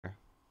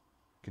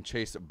Can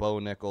chase a Bo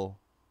Nickel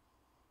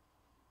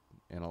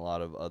and a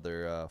lot of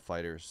other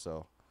fighters.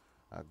 So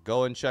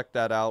go and check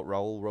that out.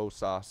 Raul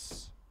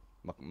Rosas,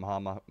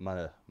 Muhammad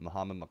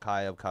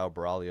Makayev, Kyle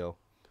Baralio.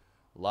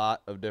 A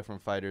lot of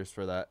different fighters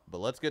for that.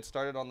 But let's get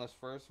started on this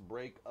first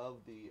break of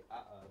the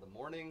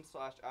morning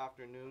 /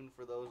 afternoon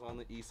for those on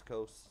the East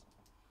Coast.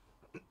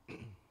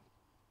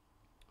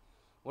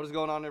 What is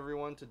going on,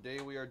 everyone?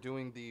 Today we are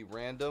doing the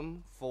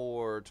random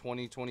for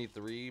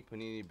 2023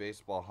 Panini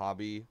Baseball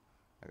Hobby.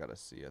 I gotta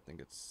see. I think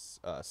it's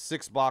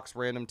 6-box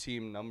random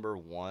team number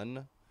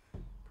 1.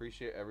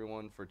 Appreciate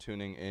everyone for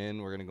tuning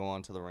in. We're gonna go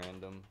on to the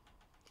random.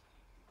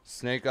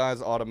 Snake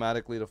Eyes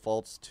automatically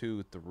defaults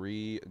to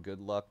 3.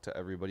 Good luck to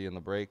everybody in the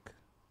break.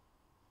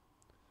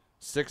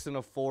 6 and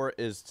a 4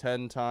 is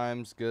 10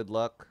 times. Good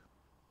luck.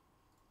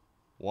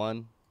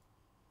 1,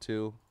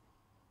 2,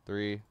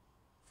 3,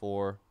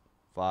 4,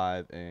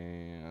 5,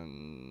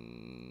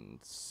 and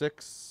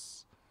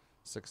 6.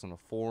 6 and a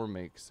 4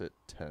 makes it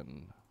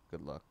 10.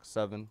 Good luck.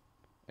 7,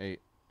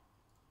 8,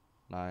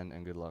 9,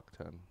 and good luck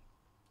 10.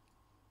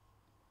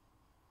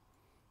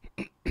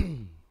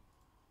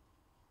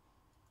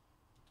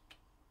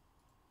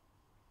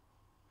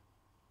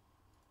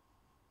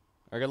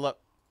 All right, good luck.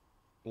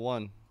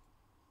 1,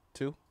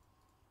 2,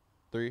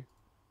 3,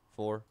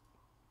 4,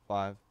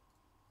 5,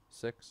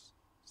 6,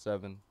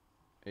 7,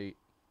 8,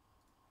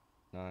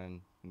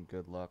 9, and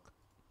good luck.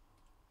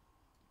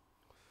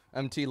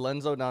 MT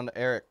Lenzo down to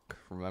Eric.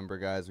 Remember,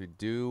 guys, we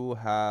do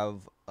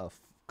have a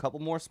couple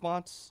more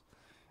spots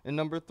in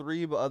number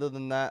 3, but other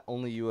than that,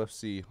 only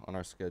UFC on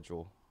our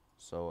schedule.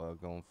 So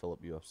go and fill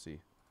up UFC.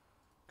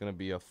 Gonna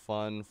be a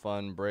fun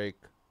break.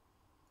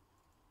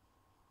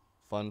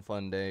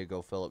 Fun day.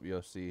 Go fill up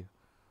UFC.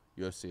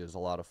 UFC is a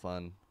lot of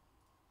fun.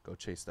 Go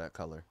chase that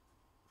color.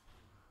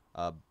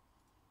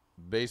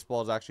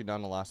 Baseball is actually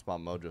down the last spot,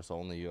 Mojo, so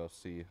only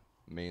UFC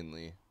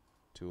mainly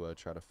to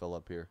try to fill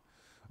up here.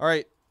 All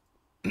right.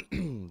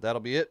 That'll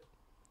be it.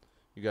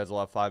 You guys will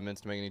have 5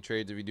 minutes to make any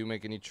trades. If you do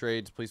make any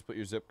trades, please put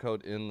your zip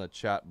code in the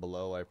chat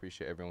below. I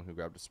appreciate everyone who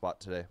grabbed a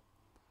spot today.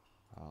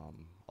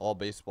 All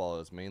baseball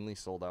is mainly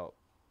sold out.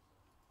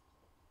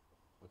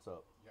 What's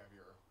up? You have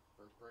your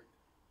first break?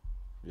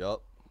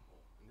 Yup.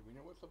 Do we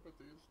know what's up with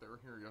these? They were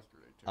here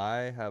yesterday, too.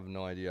 I have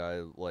no idea.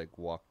 I,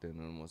 walked in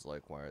and was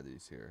like, why are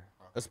these here?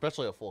 Okay.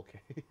 Especially a full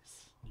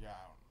case. Yeah.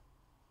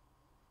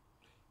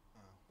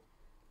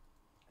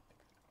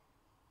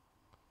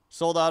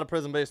 Sold out of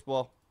Prizm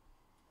Baseball.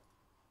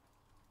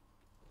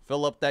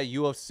 Fill up that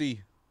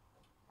UFC.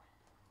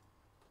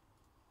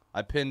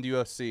 I pinned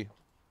UFC.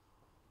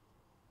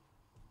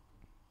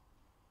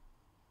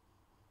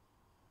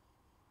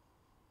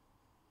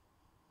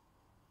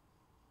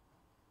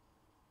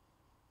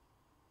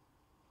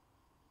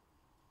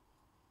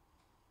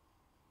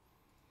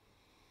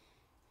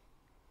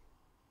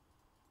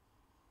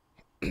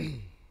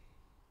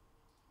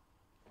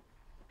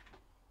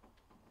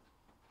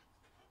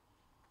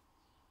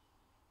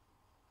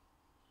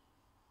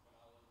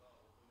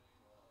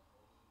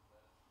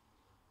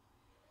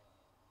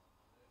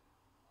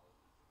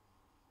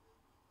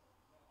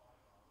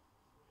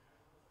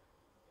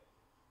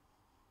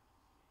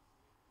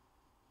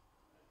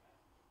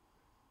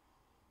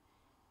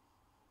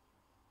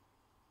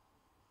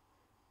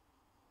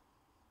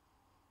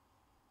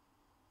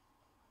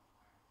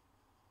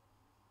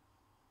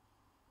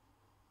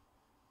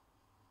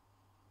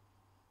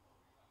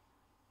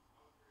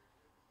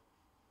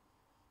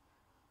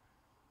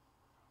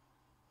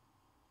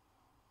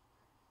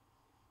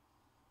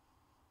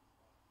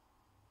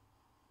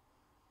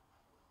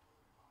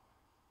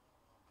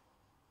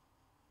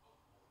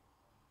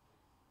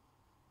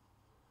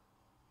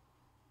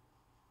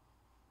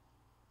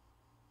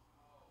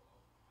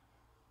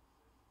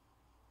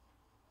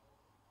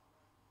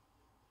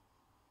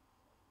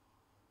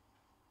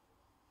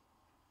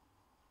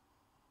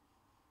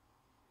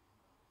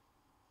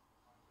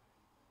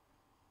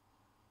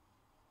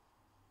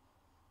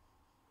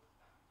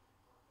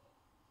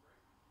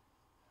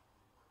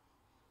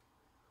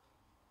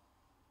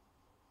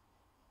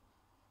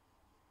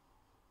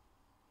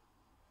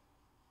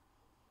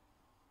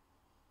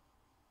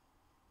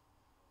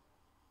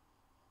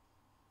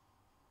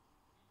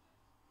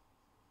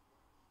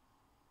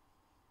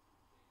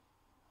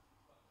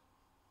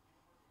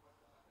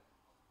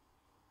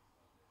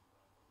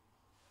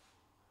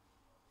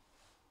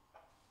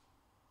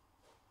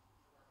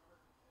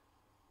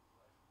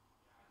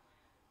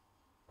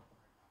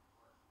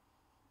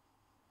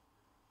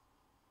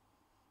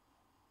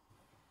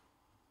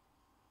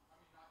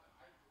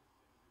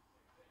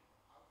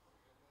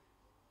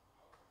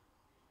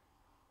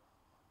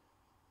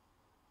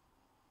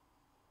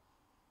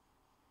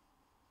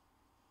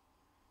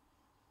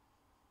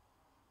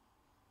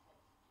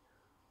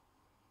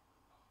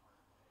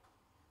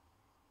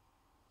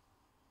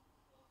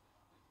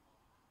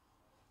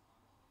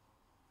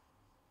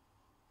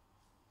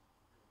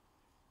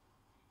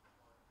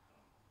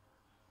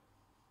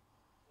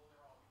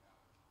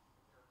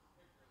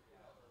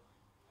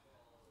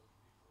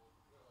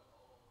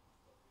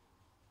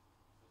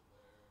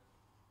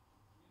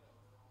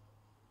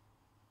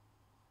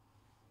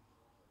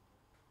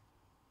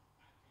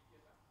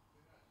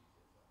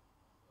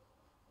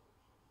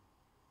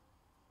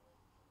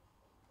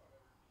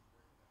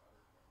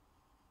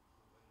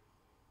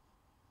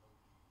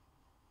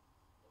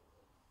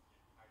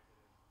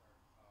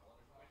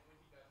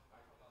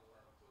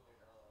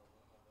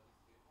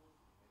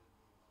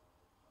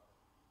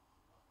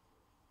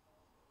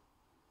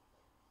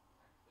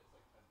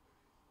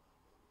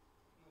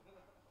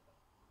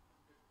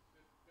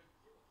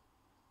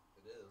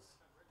 It is.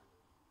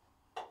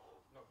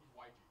 No, he's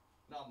YG.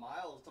 No,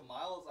 Miles. To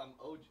Miles, I'm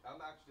OG.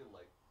 I'm actually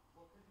like